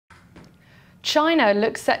China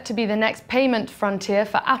looks set to be the next payment frontier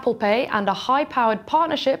for Apple Pay, and a high-powered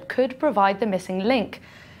partnership could provide the missing link.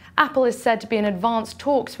 Apple is said to be in advanced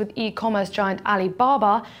talks with e-commerce giant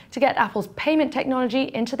Alibaba to get Apple's payment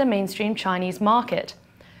technology into the mainstream Chinese market.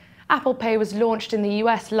 Apple Pay was launched in the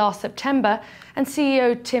US last September, and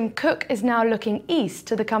CEO Tim Cook is now looking east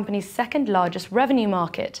to the company's second-largest revenue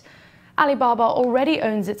market. Alibaba already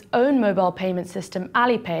owns its own mobile payment system,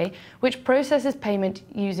 Alipay, which processes payment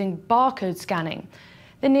using barcode scanning.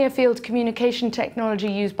 The near-field communication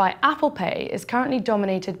technology used by Apple Pay is currently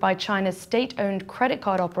dominated by China's state-owned credit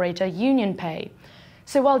card operator UnionPay.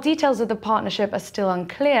 So while details of the partnership are still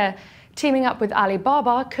unclear, teaming up with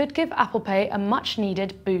Alibaba could give Apple Pay a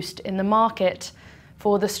much-needed boost in the market.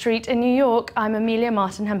 For The Street in New York, I'm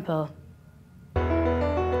Martyn-Hemphill.